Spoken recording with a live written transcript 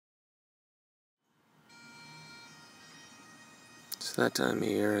It's that time of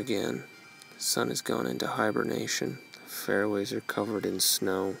year again. The sun has gone into hibernation. The fairways are covered in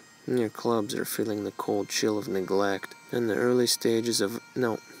snow. And your clubs are feeling the cold chill of neglect. In the early stages of...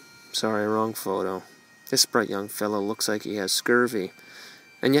 No, sorry, wrong photo. This bright young fellow looks like he has scurvy.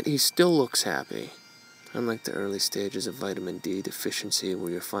 And yet he still looks happy. Unlike the early stages of vitamin D deficiency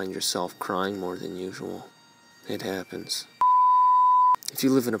where you find yourself crying more than usual. It happens. If you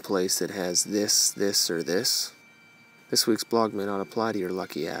live in a place that has this, or this week's blog may not apply to your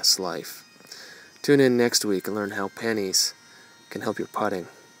lucky-ass life. Tune in next week and learn how pennies can help your putting.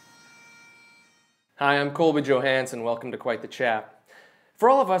 Hi, I'm Colby Johansson. Welcome to Quite the Chap. For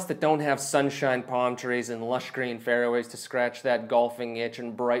all of us that don't have sunshine palm trees and lush green fairways to scratch that golfing itch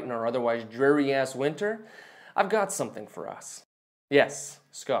and brighten our otherwise dreary-ass winter, I've got something for us. Yes,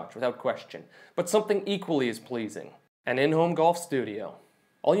 Scotch, without question, but something equally as pleasing. An in-home golf studio.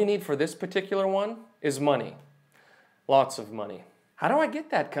 All you need for this particular one is money. Lots of money. How do I get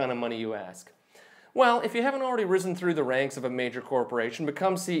that kind of money, you ask? Well, if you haven't already risen through the ranks of a major corporation,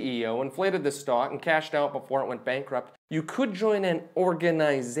 become CEO, inflated the stock, and cashed out before it went bankrupt, you could join an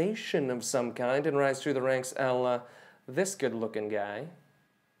organization of some kind and rise through the ranks a la this good-looking guy.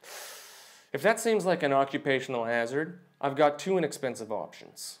 If that seems like an occupational hazard, I've got two inexpensive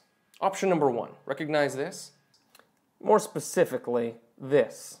options. Option number one, recognize this? More specifically,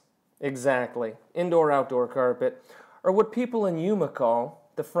 this. Exactly. Indoor-outdoor carpet, or what people in Yuma call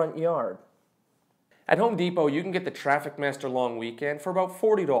the front yard. At Home Depot, you can get the Traffic Master Long Weekend for about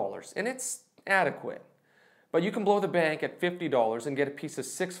 $40, and it's adequate. But you can blow the bank at $50 and get a piece of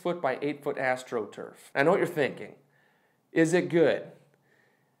 6-foot by 8-foot AstroTurf. I know what you're thinking. Is it good?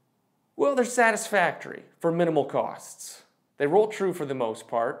 Well, they're satisfactory for minimal costs. They roll true for the most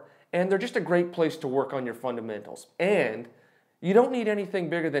part, and they're just a great place to work on your fundamentals. And you don't need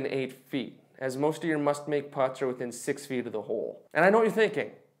anything bigger than 8 feet, as most of your must-make putts are within 6 feet of the hole. And I know what you're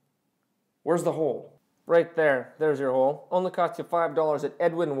thinking. Where's the hole? Right there. There's your hole. Only costs you $5 at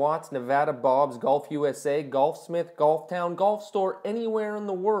Edwin Watts, Nevada Bob's, Golf USA, Golfsmith, Golf Town, Golf Store, anywhere in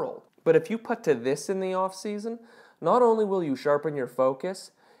the world. But if you putt to this in the off-season, not only will you sharpen your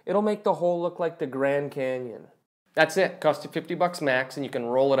focus, it'll make the hole look like the Grand Canyon. That's it. Costs you $50 max, and you can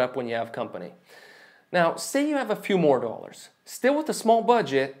roll it up when you have company. Now, say you have a few more dollars. Still with a small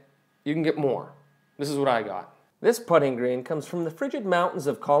budget, you can get more. This is what I got. This putting green comes from the frigid mountains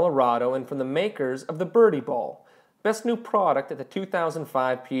of Colorado and from the makers of the BirdieBall, best new product at the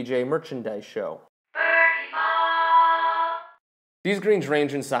 2005 PGA Merchandise Show. BirdieBall! These greens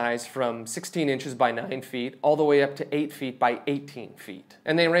range in size from 16 inches by 9 feet all the way up to 8 feet by 18 feet.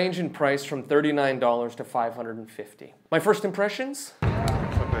 And they range in price from $39 to $550. My first impressions?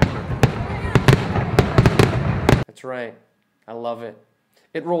 That's right. I love it.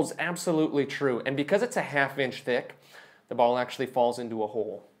 It rolls absolutely true, and because it's a ½ inch thick, the ball actually falls into a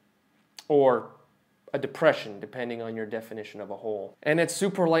hole. Or a depression, depending on your definition of a hole. And it's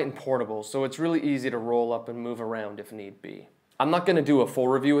super light and portable, so it's really easy to roll up and move around if need be. I'm not going to do a full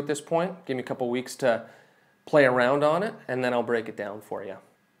review at this point. Give me a couple weeks to play around on it, and then I'll break it down for you.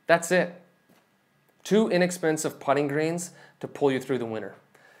 That's it. 2 inexpensive putting greens to pull you through the winter.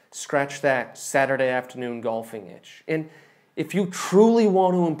 Scratch that Saturday afternoon golfing itch. And if you truly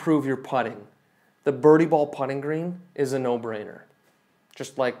want to improve your putting, the BirdieBall putting green is a no-brainer.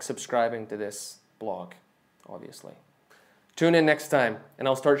 Just like subscribing to this blog, obviously. Tune in next time, and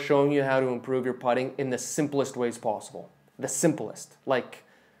I'll start showing you how to improve your putting in the simplest ways possible. The simplest, like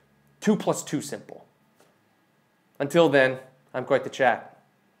 2 + 2 simple. Until then, I'm Quite the Chap.